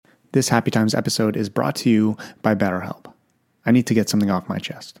This Happy Times episode is brought to you by BetterHelp. I need to get something off my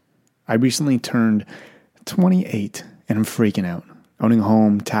chest. I recently turned 28 and I'm freaking out. Owning a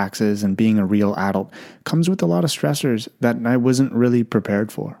home, taxes, and being a real adult comes with a lot of stressors that I wasn't really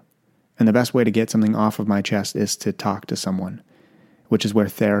prepared for. And the best way to get something off of my chest is to talk to someone, which is where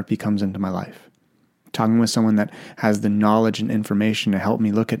therapy comes into my life. Talking with someone that has the knowledge and information to help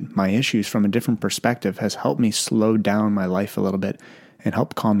me look at my issues from a different perspective has helped me slow down my life a little bit and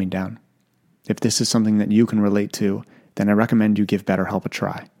help calm me down. If this is something that you can relate to, then I recommend you give BetterHelp a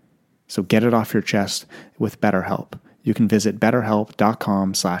try. So get it off your chest with BetterHelp. You can visit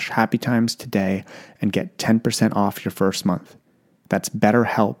betterhelp.com/happytimes today and get 10% off your first month. That's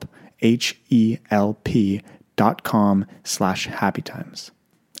BetterHelp, HELP.com/happytimes.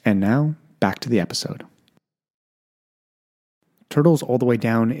 And now, back to the episode. Turtles All the Way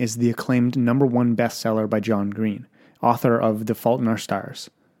Down is the acclaimed #1 bestseller by John Green, author of The Fault in Our Stars.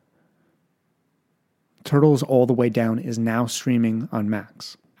 Turtles All the Way Down is now streaming on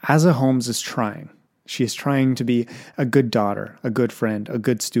Max. Asa Holmes is trying. She is trying to be a good daughter, a good friend, a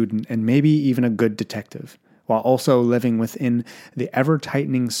good student, and maybe even a good detective, while also living within the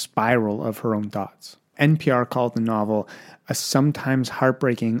ever-tightening spiral of her own thoughts. NPR called the novel a sometimes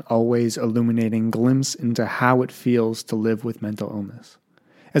heartbreaking, always illuminating glimpse into how it feels to live with mental illness.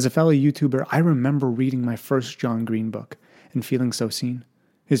 As a fellow YouTuber, I remember reading my first John Green book and feeling so seen.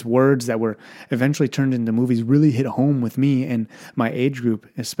 His words that were eventually turned into movies really hit home with me and my age group,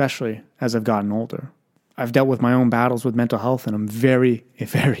 especially as I've gotten older. I've dealt with my own battles with mental health, and I'm very,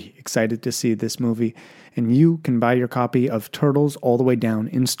 very excited to see this movie. And you can buy your copy of Turtles All the Way Down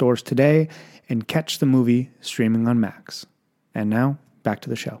in stores today and catch the movie streaming on Max. And now, back to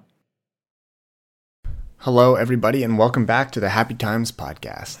the show. Hello, everybody, and welcome back to the Happy Times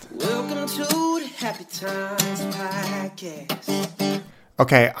podcast. Welcome to the Happy Times podcast.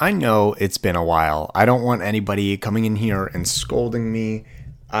 Okay, I know it's been a while. I don't want anybody coming in here and scolding me.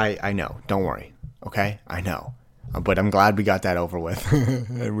 I know. Don't worry. Okay? I know. But I'm glad we got that over with.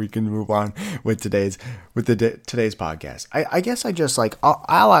 And we can move on with today's podcast. I guess I just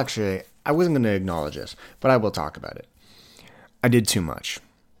I'll actually, I wasn't going to acknowledge this, but I will talk about it. I did too much.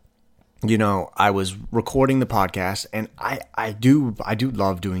 You know, I was recording the podcast, and I do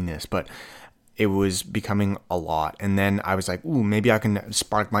love doing this, but it was becoming a lot. And then I was like, ooh, maybe I can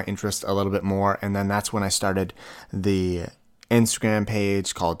spark my interest a little bit more. And then that's when I started the Instagram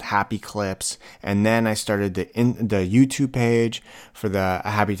page called Happy Clips. And then I started the YouTube page for the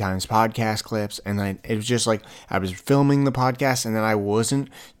Happy Times podcast clips. And then it was just like I was filming the podcast, and then I wasn't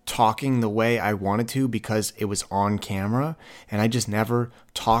talking the way I wanted to because it was on camera, and I just never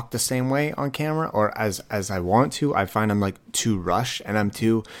talk the same way on camera or as I want to. I find I'm like too rushed, and I'm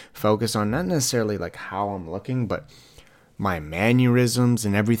too focused on not necessarily like how I'm looking, but my mannerisms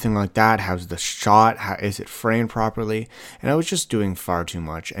and everything like that. How's the shot? How is it framed properly? And I was just doing far too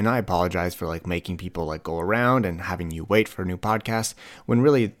much, and I apologize for like making people like go around and having you wait for a new podcast when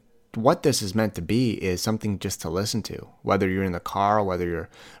really what this is meant to be is something just to listen to, whether you're in the car, whether you're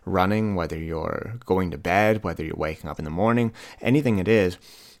running, whether you're going to bed, whether you're waking up in the morning, anything it is.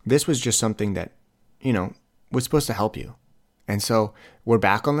 This was just something that, you know, was supposed to help you. And so we're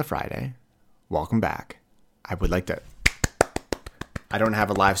back on the Friday. Welcome back. I would like to, I don't have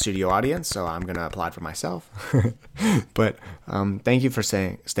a live studio audience, so I'm going to applaud for myself. But thank you for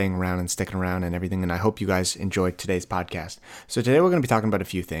staying around and sticking around and everything. And I hope you guys enjoyed today's podcast. So today we're going to be talking about a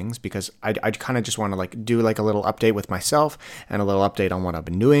few things because I kind of just want to like do like a little update with myself and a little update on what I've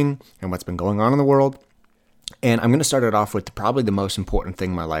been doing and what's been going on in the world. And I'm going to start it off with probably the most important thing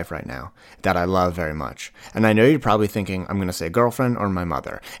in my life right now that I love very much. And I know you're probably thinking I'm going to say girlfriend or my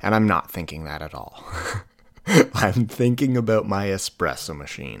mother. And I'm not thinking that at all. I'm thinking about my espresso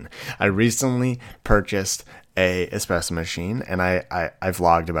machine. I recently purchased a espresso machine, and I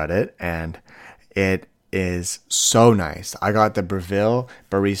vlogged about it, and it is so nice. I got the Breville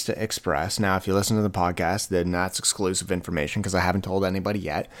Barista Express. Now, if you listen to the podcast, then that's exclusive information because I haven't told anybody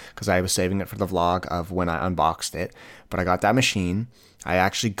yet because I was saving it for the vlog of when I unboxed it. But I got that machine. I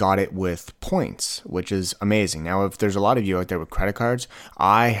actually got it with points, which is amazing. Now, if there's a lot of you out there with credit cards,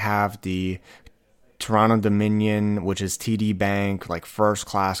 I have the Toronto Dominion, which is TD Bank, like first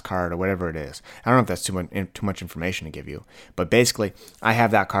class card or whatever it is. I don't know if that's too much information to give you, but basically I have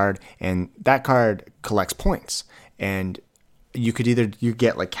that card, and that card collects points, and you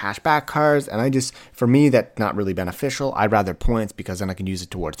get like cashback cards, and for me, that's not really beneficial. I'd rather points because then I can use it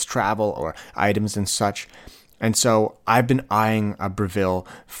towards travel or items and such. And so I've been eyeing a Breville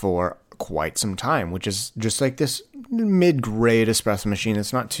for quite some time, which is just like this mid-grade espresso machine.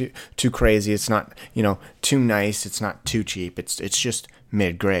 It's not too crazy. It's not, too nice. It's not too cheap. It's just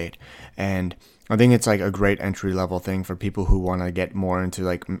mid-grade. And I think it's like a great entry-level thing for people who want to get more into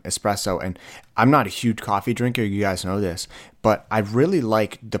like espresso. And I'm not a huge coffee drinker. You guys know this. But I really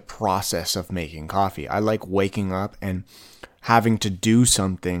like the process of making coffee. I like waking up and having to do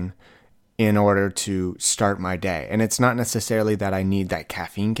something in order to start my day. And it's not necessarily that I need that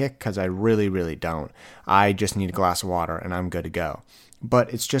caffeine kick, because I really, really don't. I just need a glass of water and I'm good to go.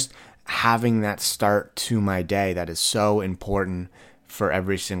 But it's just having that start to my day that is so important for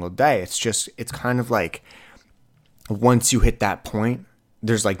every single day. It's kind of like once you hit that point,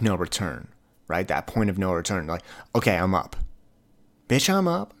 there's like no return, right? That point of no return. Like, okay, I'm up. Bitch, I'm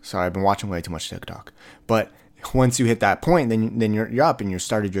up. Sorry, I've been watching way too much TikTok. But once you hit that point, then you're up and you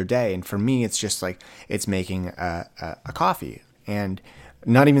started your day. And for me, it's just like it's making a coffee. And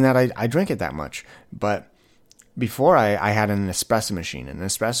not even that I drink it that much. But before I had an espresso machine. And an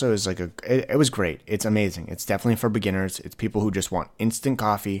espresso is like it was great. It's amazing. It's definitely for beginners. It's people who just want instant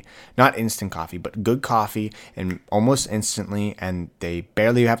coffee. Not instant coffee, but good coffee and almost instantly. And they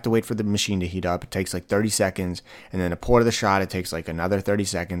barely have to wait for the machine to heat up. It takes like 30 seconds. And then a pour of the shot, it takes like another 30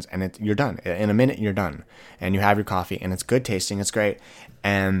 seconds. And you're done. In a minute, you're done. And you have your coffee. And it's good tasting. It's great.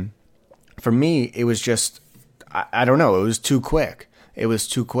 And for me, it was just, I don't know. It was too quick. It was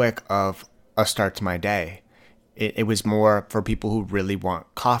too quick of a start to my day. It was more for people who really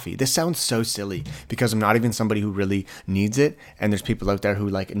want coffee. This sounds so silly because I'm not even somebody who really needs it. And there's people out there who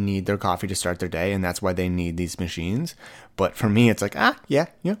like need their coffee to start their day. And that's why they need these machines. But for me, it's like,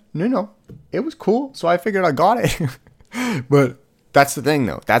 no. It was cool. So I figured I got it. But that's the thing,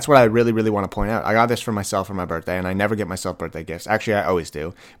 though. That's what I really, really want to point out. I got this for myself for my birthday, and I never get myself birthday gifts. Actually, I always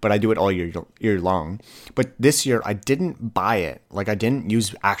do, but I do it all year long. But this year, I didn't buy it. Like, I didn't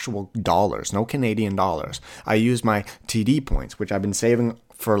use actual dollars, no Canadian dollars. I used my TD points, which I've been saving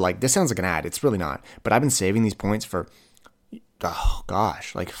for, like, this sounds like an ad. It's really not. But I've been saving these points for,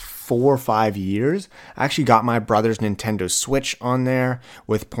 like 4 or 5 years. I actually got my brother's Nintendo Switch on there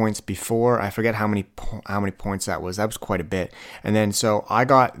with points before. I forget how many points that was. That was quite a bit. And then so I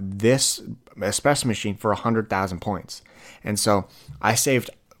got this espresso machine for 100,000 points. And so I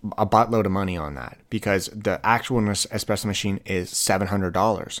saved a buttload of money on that because the actual espresso machine is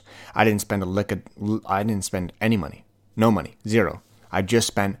 $700. I didn't spend any money. No money. Zero. I just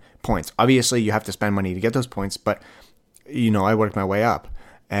spent points. Obviously, you have to spend money to get those points, but I worked my way up.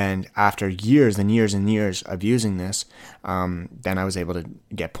 And after years and years and years of using this, then I was able to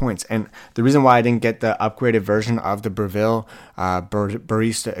get points. And the reason why I didn't get the upgraded version of the Breville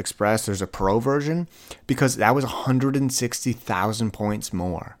Barista Express, there's a pro version, because that was 160,000 points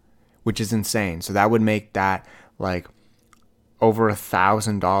more, which is insane. So that would make that like over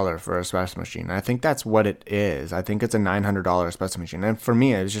 $1,000 for a espresso machine. And I think that's what it is. I think it's a $900 espresso machine. And for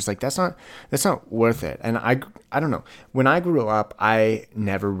me, it was just like, that's not worth it. And I don't know. When I grew up, I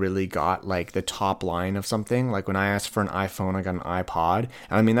never really got like the top line of something. Like when I asked for an iPhone, I got an iPod.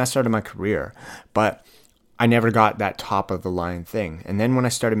 And I mean, that started my career. But I never got that top of the line thing. And then when I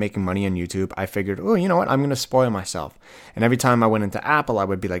started making money on YouTube, I figured, oh, you know what? I'm going to spoil myself. And every time I went into Apple, I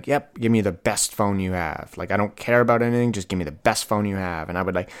would be like, yep, give me the best phone you have. Like, I don't care about anything. Just give me the best phone you have. And I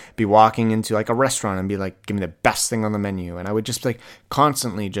would like be walking into like a restaurant and be like, give me the best thing on the menu. And I would just like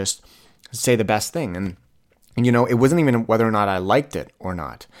constantly just say the best thing. And, it wasn't even whether or not I liked it or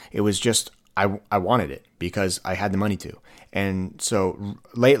not. It was just, I wanted it because I had the money to. And so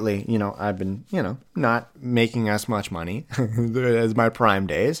lately, I've been, not making as much money as my prime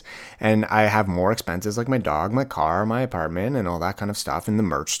days. And I have more expenses like my dog, my car, my apartment, and all that kind of stuff, and the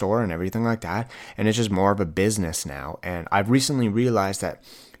merch store and everything like that. And it's just more of a business now. And I've recently realized that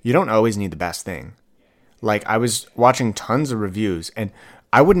you don't always need the best thing. Like, I was watching tons of reviews, and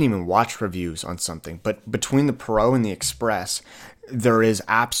I wouldn't even watch reviews on something, but between the Pro and the Express, there is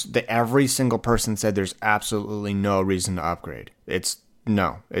every single person said there's absolutely no reason to upgrade. It's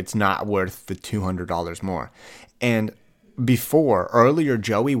not worth the $200 more. And earlier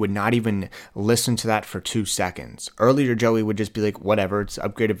Joey would not even listen to that for 2 seconds. Earlier Joey would just be like, whatever, it's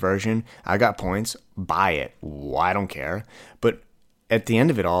an upgraded version. I got points, buy it. I don't care. But at the end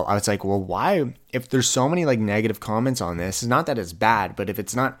of it all, I was like, well, why? If there's so many like negative comments on this, it's not that it's bad, but if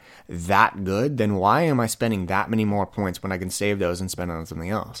it's not that good, then why am I spending that many more points when I can save those and spend on something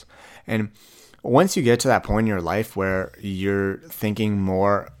else? And once you get to that point in your life where you're thinking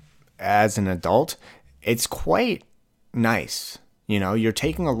more as an adult, it's quite nice. You're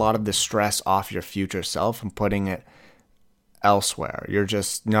taking a lot of the stress off your future self and putting it elsewhere. You're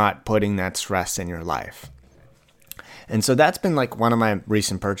just not putting that stress in your life. And so that's been like one of my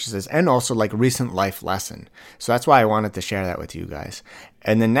recent purchases and also like recent life lesson. So that's why I wanted to share that with you guys.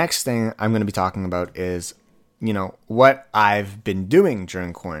 And the next thing I'm going to be talking about is, what I've been doing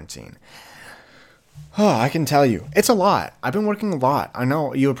during quarantine. Oh, I can tell you, it's a lot. I've been working a lot. I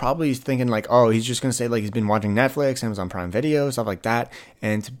know you're probably thinking like, oh, he's just going to say like he's been watching Netflix, Amazon Prime Video, stuff like that.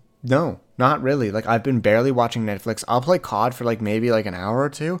 And no, not really. Like I've been barely watching Netflix. I'll play COD for like maybe like an hour or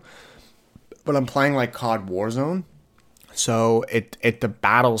two, but I'm playing like COD Warzone. So the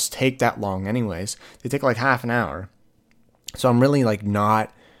battles take that long anyways. They take like half an hour. So I'm really like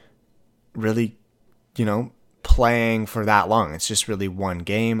not really, playing for that long. It's just really one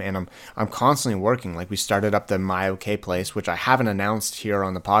game, and I'm constantly working. Like we started up the My OK Place, which I haven't announced here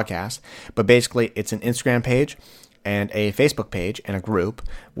on the podcast, but basically it's an Instagram page and a Facebook page and a group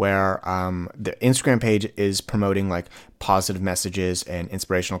where the Instagram page is promoting like positive messages and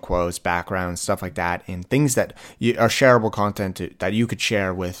inspirational quotes, backgrounds, stuff like that, and things that are shareable content that you could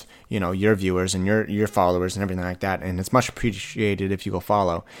share with your viewers and your followers and everything like that. And it's much appreciated if you go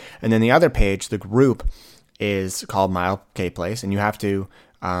follow. And then the other page, the group, is called My OK Place, and you have to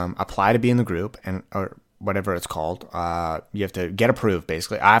apply to be in the group or whatever it's called. You have to get approved.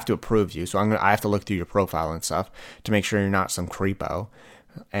 Basically, I have to approve you, so I have to look through your profile and stuff to make sure you're not some creepo.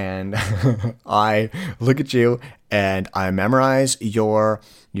 And I look at you and I memorize your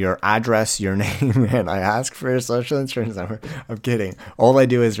address, your name, and I ask for your social insurance number. I'm kidding. All I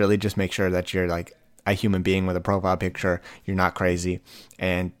do is really just make sure that you're like a human being with a profile picture. You're not crazy,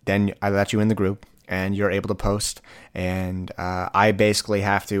 and then I let you in the group. And you're able to post, and I basically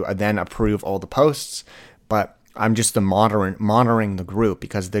have to then approve all the posts, but I'm just monitoring the group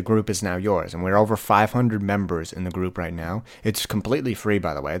because the group is now yours, and we're over 500 members in the group right now. It's completely free,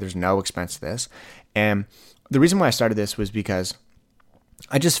 by the way. There's no expense to this, and the reason why I started this was because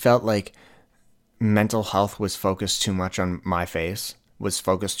I just felt like mental health was focused too much on my face, was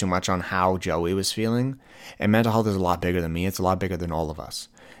focused too much on how Joey was feeling, and mental health is a lot bigger than me. It's a lot bigger than all of us.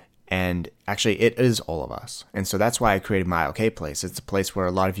 And actually, it is all of us. And so that's why I created My OK Place. It's a place where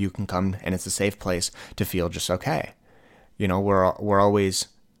a lot of you can come, and it's a safe place to feel just okay. We're always,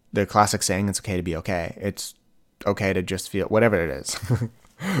 the classic saying, it's okay to be okay. It's okay to just feel whatever it is.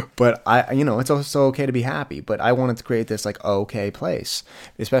 But it's also okay to be happy. But I wanted to create this like okay place,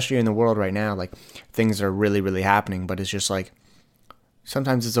 especially in the world right now. Like things are really, really happening, but it's just like,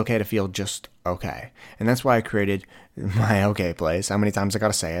 sometimes it's okay to feel just okay. And that's why I created My OK Place. How many times I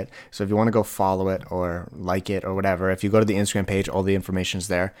gotta say it? So if you want to go follow it or like it or whatever, if you go to the Instagram page, all the information's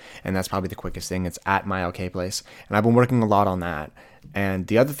there. And that's probably the quickest thing. It's at My OK Place. And I've been working a lot on that. And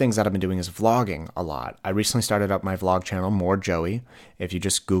the other things that I've been doing is vlogging a lot. I recently started up my vlog channel, More Joey. If you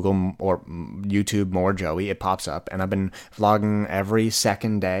just Google or YouTube More Joey, it pops up. And I've been vlogging every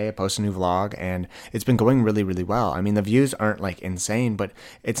second day. I post a new vlog, and it's been going really, really well. I mean, the views aren't like insane, but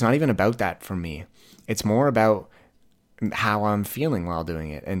it's not even about that for me. It's more about how I'm feeling while doing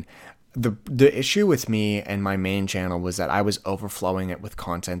it. And the issue with me and my main channel was that I was overflowing it with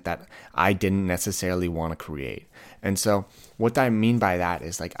content that I didn't necessarily want to create. And so what I mean by that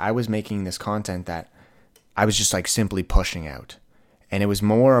is like I was making this content that I was just like simply pushing out. And it was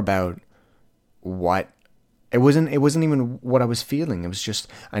more about what it wasn't even what I was feeling. It was just,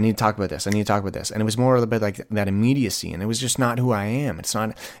 I need to talk about this. I need to talk about this. And it was more a bit like that immediacy. And it was just not who I am. It's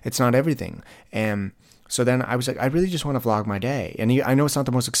not everything. And so then I was like, I really just want to vlog my day. And I know it's not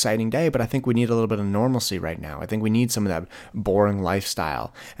the most exciting day, but I think we need a little bit of normalcy right now. I think we need some of that boring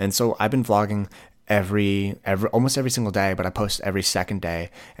lifestyle. And so I've been vlogging almost every single day, but I post every second day.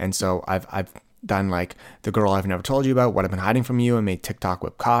 And so I've done like The Girl I've Never Told You About, What I've Been Hiding From You. I made TikTok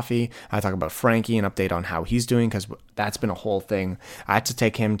Whip Coffee. I talk about Frankie and update on how he's doing, because that's been a whole thing. I had to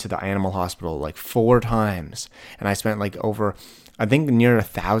take him to the animal hospital like 4 times, and I spent like over, I think, near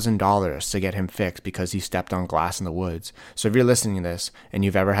 $1,000 to get him fixed because he stepped on glass in the woods. So if you're listening to this and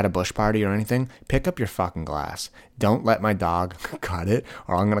you've ever had a bush party or anything, pick up your fucking glass. Don't let my dog cut it,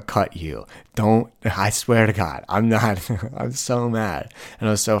 or I'm going to cut you. Don't, I swear to God, I'm not, I'm so mad. And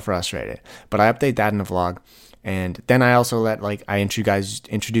I was so frustrated. But I update that in the vlog. And then I also I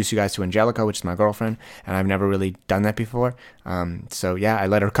introduce you guys to Angelica, which is my girlfriend, and I've never really done that before. So yeah, I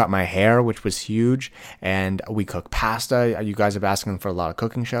let her cut my hair, which was huge, and we cook pasta. You guys have been asking for a lot of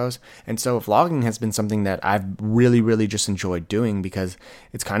cooking shows, and so vlogging has been something that I've really, really just enjoyed doing, because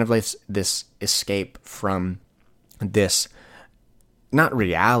it's kind of like this escape from this, not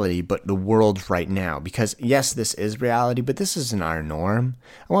reality, but the world right now. Because yes, this is reality, but this isn't our norm.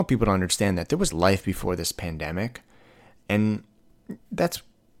 I want people to understand that there was life before this pandemic, and that's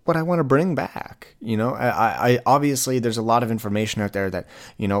what I want to bring back. I obviously there's a lot of information out there that,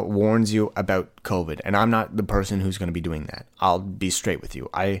 warns you about COVID, and I'm not the person who's going to be doing that. I'll be straight with you.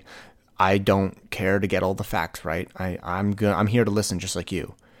 I don't care to get all the facts right. I'm here to listen just like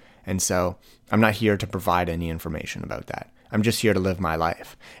you. And so I'm not here to provide any information about that. I'm just here to live my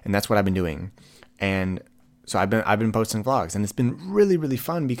life. And that's what I've been doing. And so I've been posting vlogs, and it's been really, really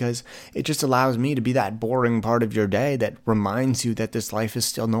fun because it just allows me to be that boring part of your day that reminds you that this life is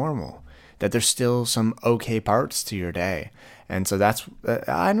still normal, that there's still some okay parts to your day. And so that's,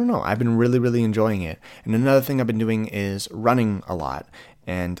 I don't know, I've been really, really enjoying it. And another thing I've been doing is running a lot.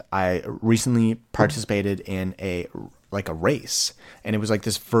 And I recently participated in a race, and it was like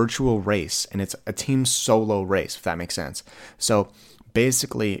this virtual race, and it's a team solo race, if that makes sense. So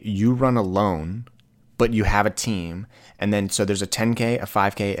basically you run alone, but you have a team, and then so there's a 10K, a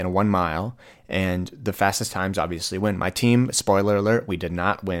 5K, and a 1 mile, and the fastest times obviously win. My team, spoiler alert, we did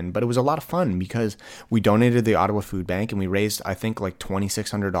not win, but it was a lot of fun because we donated to the Ottawa Food Bank, and we raised, I think, like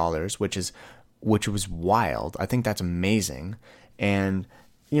 $2,600, which was wild. I think that's amazing. And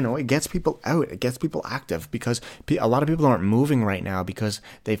it gets people out, it gets people active, because a lot of people aren't moving right now because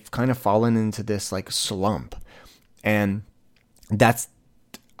they've kind of fallen into this like slump. And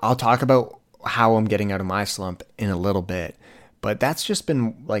I'll talk about how I'm getting out of my slump in a little bit, but that's just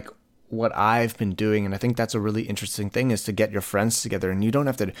been like what I've been doing. And I think that's a really interesting thing, is to get your friends together, and you don't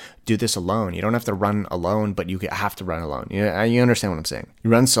have to do this alone. You don't have to run alone, but you have to run alone. You understand what I'm saying? You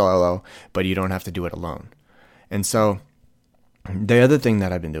run solo, but you don't have to do it alone. And so the other thing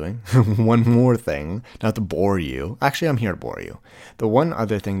that I've been doing, one more thing, not to bore you. Actually, I'm here to bore you. The one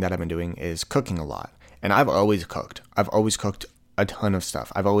other thing that I've been doing is cooking a lot. And I've always cooked. I've always cooked a ton of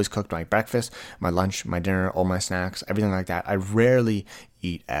stuff. I've always cooked my breakfast, my lunch, my dinner, all my snacks, everything like that. I rarely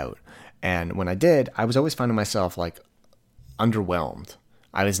eat out. And when I did, I was always finding myself like underwhelmed.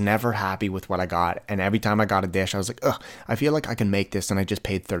 I was never happy with what I got. And every time I got a dish, I was like, ugh, I feel like I can make this, and I just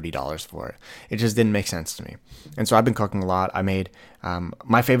paid $30 for it. It just didn't make sense to me. And so I've been cooking a lot. I made,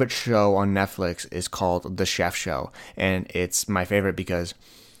 my favorite show on Netflix is called The Chef Show. And it's my favorite because,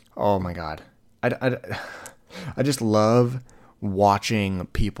 oh my God, I just love watching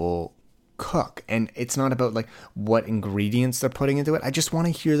people cook. And it's not about like what ingredients they're putting into it. I just want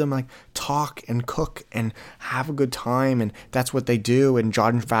to hear them like talk and cook and have a good time, and that's what they do. And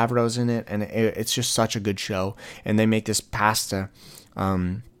Jon Favreau's in it, and it's just such a good show. And they make this pasta,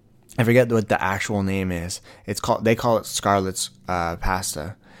 I forget what the actual name is. They call it Scarlett's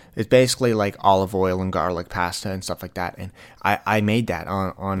pasta. It's basically like olive oil and garlic pasta and stuff like that. And I made that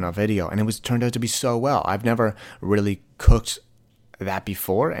on a video, and it turned out to be so well. I've never really cooked that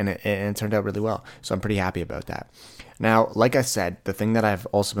before, and it turned out really well. So I'm pretty happy about that. Now, like I said, the thing that I've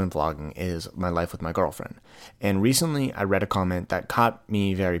also been vlogging is my life with my girlfriend. And recently I read a comment that caught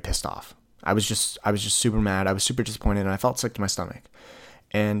me very pissed off. I was just super mad. I was super disappointed, and I felt sick to my stomach.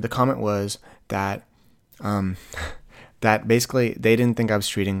 And the comment was that that basically they didn't think I was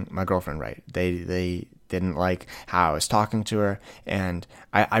treating my girlfriend right. They didn't like how I was talking to her, and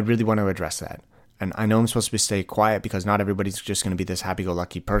I really want to address that. And I know I'm supposed to stay quiet because not everybody's just going to be this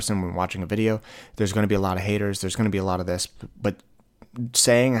happy-go-lucky person when watching a video. There's going to be a lot of haters. There's going to be a lot of this. But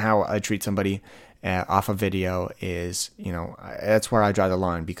saying how I treat somebody off a video is, that's where I draw the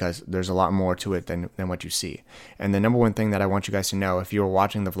line, because there's a lot more to it than what you see. And the number one thing that I want you guys to know, if you're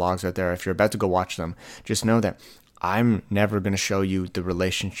watching the vlogs out there, if you're about to go watch them, just know that I'm never going to show you the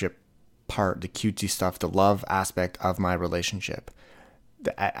relationship part, the cutesy stuff, the love aspect of my relationship.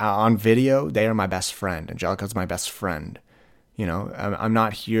 On video, they are my best friend. Angelica's my best friend. I'm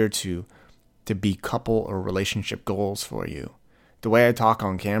not here to be couple or relationship goals for you. The way I talk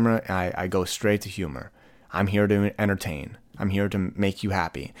on camera, I go straight to humor. I'm here to entertain. I'm here to make you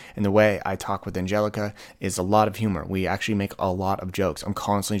happy. And the way I talk with Angelica is a lot of humor. We actually make a lot of jokes. I'm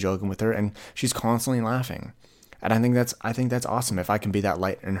constantly joking with her, and she's constantly laughing. And I think that's awesome if I can be that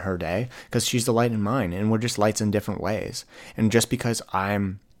light in her day, because she's the light in mine, and we're just lights in different ways. And just because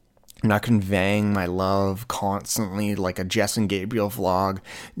I'm not conveying my love constantly like a Jess and Gabriel vlog,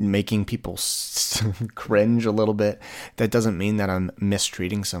 making people cringe a little bit, that doesn't mean that I'm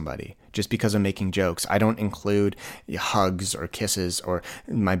mistreating somebody. Just because I'm making jokes, I don't include hugs or kisses or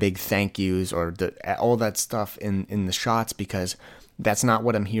my big thank yous or all that stuff in the shots, because that's not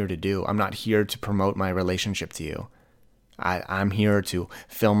what I'm here to do. I'm not here to promote my relationship to you. I'm here to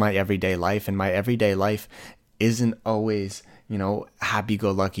film my everyday life, and my everyday life isn't always,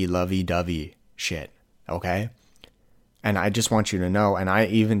 happy-go-lucky, lovey-dovey shit, okay? And I just want you to know, and I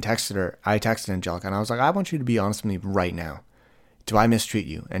even texted Angelica, and I was like, I want you to be honest with me right now. do I mistreat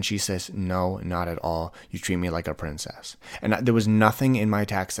you? And she says, no, not at all. You treat me like a princess. And there was nothing in my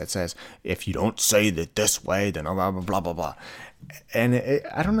text that says, if you don't say it this way, then blah, blah, blah, blah, blah. And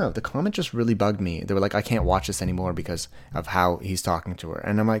I don't know. The comment just really bugged me. They were like, I can't watch this anymore because of how he's talking to her.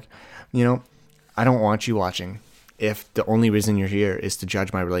 And I'm like, I don't want you watching. If the only reason you're here is to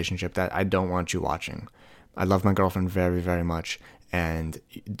judge my relationship, that I don't want you watching. I love my girlfriend very, very much. And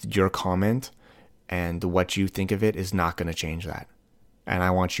your comment and what you think of it is not going to change that. And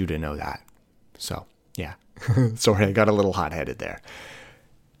I want you to know that. So, yeah. Sorry, I got a little hot-headed there.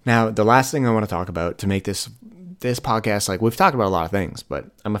 Now, the last thing I want to talk about to make this podcast, like we've talked about a lot of things, but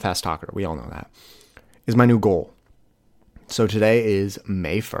I'm a fast talker. We all know that. Is my new goal. So today is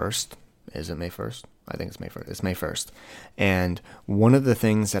May 1st. Is it May 1st? I think it's May 1st. It's May 1st. And one of the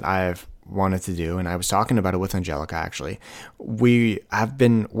things that I've wanted to do, and I was talking about it with Angelica actually, we have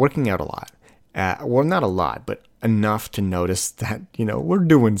been working out a lot. Well, not a lot, but enough to notice that, we're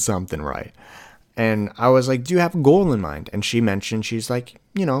doing something right. And I was like, do you have a goal in mind? And she mentioned, she's like,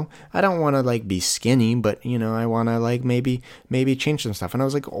 I don't want to like be skinny, but, I want to like maybe change some stuff. And I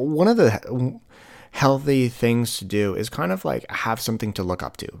was like, one of the healthy things to do is kind of like have something to look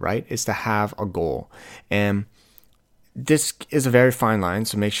up to, right? Is to have a goal. And this is a very fine line.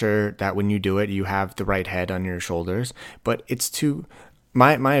 So make sure that when you do it, you have the right head on your shoulders, but it's to...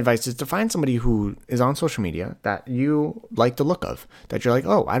 My advice is to find somebody who is on social media that you like the look of, that you're like,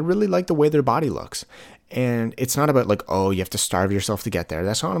 oh, I really like the way their body looks. And it's not about like, oh, you have to starve yourself to get there.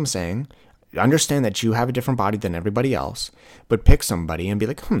 That's not what I'm saying. Understand that you have a different body than everybody else, but pick somebody and be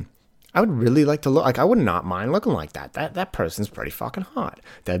like, I would really like to look like, I would not mind looking like that. That person's pretty fucking hot.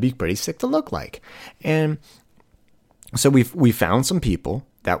 That'd be pretty sick to look like. And so we found some people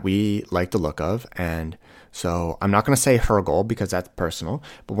that we like the look of, and so I'm not going to say her goal because that's personal,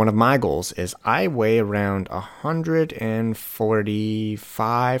 but one of my goals is I weigh around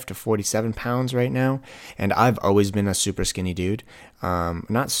 145 to 47 pounds right now, and I've always been a super skinny dude.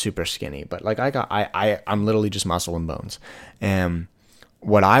 Not super skinny, but like I'm literally just muscle and bones. And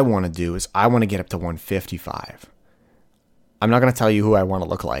what I want to do is I want to get up to 155. I'm not going to tell you who I want to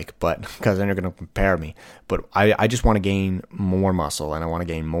look like, but because then you're going to compare me. But I just want to gain more muscle, and I want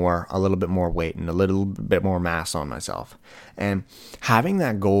to gain a little bit more weight and a little bit more mass on myself. And having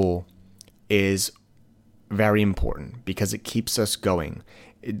that goal is very important because it keeps us going.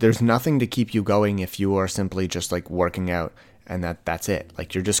 There's nothing to keep you going if you are simply just like working out and that's it.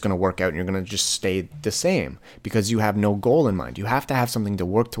 Like you're just going to work out and you're going to just stay the same because you have no goal in mind. You have to have something to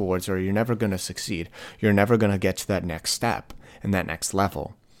work towards or you're never going to succeed. You're never going to get to that next step and that next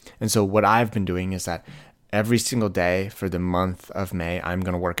level. And so what I've been doing is that every single day for the month of May, I'm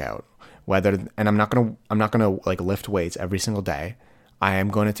going to work out. And I'm not going to like lift weights every single day. I am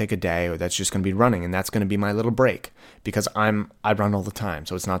going to take a day that's just going to be running, and that's going to be my little break because I run all the time.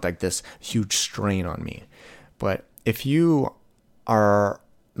 So it's not like this huge strain on me. But if you are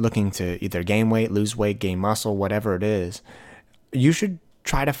looking to either gain weight, lose weight, gain muscle, whatever it is, you should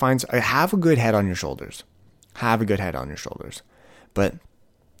try to have a good head on your shoulders. Have a good head on your shoulders. But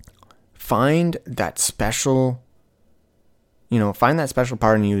find that special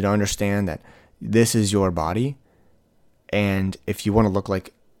part in you to understand that this is your body. And if you want to look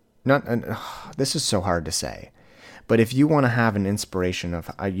like, this is so hard to say, but if you want to have an inspiration of,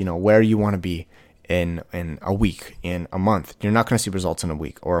 where you want to be in a week, in a month, you're not going to see results in a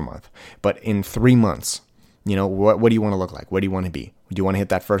week or a month, but in 3 months, what do you want to look like? Where do you want to be? Do you want to hit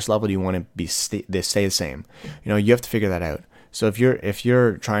that first level? Do you want to stay the same? You have to figure that out. So if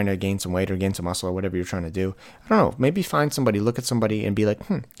you're trying to gain some weight or gain some muscle or whatever you're trying to do, I don't know, maybe find somebody, look at somebody and be like,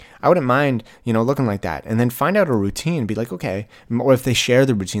 I wouldn't mind, looking like that. And then find out a routine and be like, okay, or if they share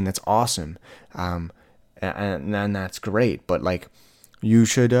the routine, that's awesome. And that's great. But like you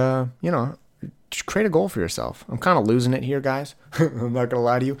should, just create a goal for yourself. I'm kind of losing it here, guys. I'm not going to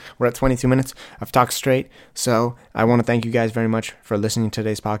lie to you. We're at 22 minutes. I've talked straight. So I want to thank you guys very much for listening to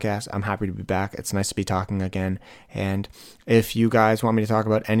today's podcast. I'm happy to be back. It's nice to be talking again. And if you guys want me to talk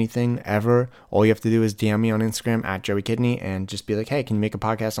about anything ever, all you have to do is DM me on Instagram at Joey Kidney and just be like, hey, can you make a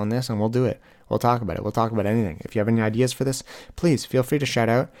podcast on this? And we'll do it. We'll talk about it. We'll talk about anything. If you have any ideas for this, please feel free to shout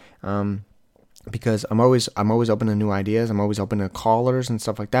out. Because I'm always open to new ideas. I'm always open to callers and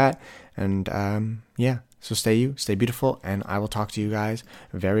stuff like that. And so stay beautiful, and I will talk to you guys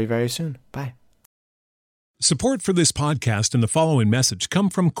very, very soon. Bye. Support for this podcast and the following message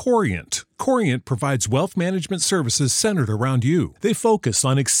come from Corient. Corient provides wealth management services centered around you. They focus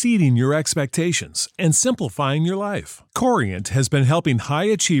on exceeding your expectations and simplifying your life. Corient has been helping high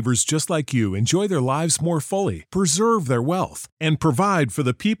achievers just like you enjoy their lives more fully, preserve their wealth, and provide for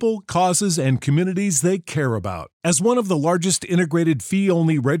the people, causes, and communities they care about. As one of the largest integrated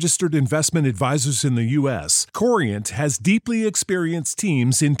fee-only registered investment advisors in the U.S., Corient has deeply experienced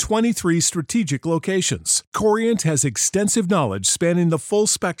teams in 23 strategic locations. Corient has extensive knowledge spanning the full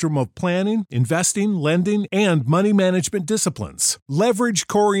spectrum of planning, investing, lending, and money management disciplines. Leverage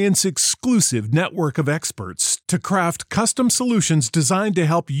Corient's exclusive network of experts to craft custom solutions designed to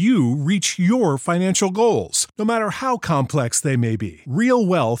help you reach your financial goals, no matter how complex they may be. Real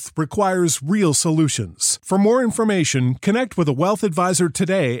wealth requires real solutions. For more information, connect with a wealth advisor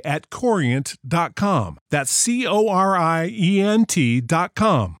today at Corient.com. That's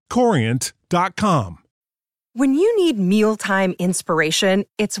Corient.com. Corient.com. When you need mealtime inspiration,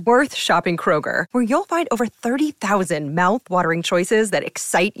 it's worth shopping Kroger, where you'll find over 30,000 mouth-watering choices that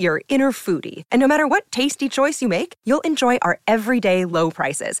excite your inner foodie. And no matter what tasty choice you make, you'll enjoy our everyday low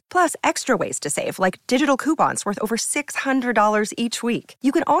prices, plus extra ways to save, like digital coupons worth over $600 each week.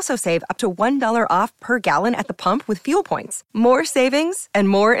 You can also save up to $1 off per gallon at the pump with fuel points. More savings and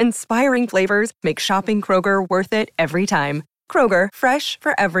more inspiring flavors make shopping Kroger worth it every time. Kroger, fresh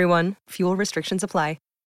for everyone. Fuel restrictions apply.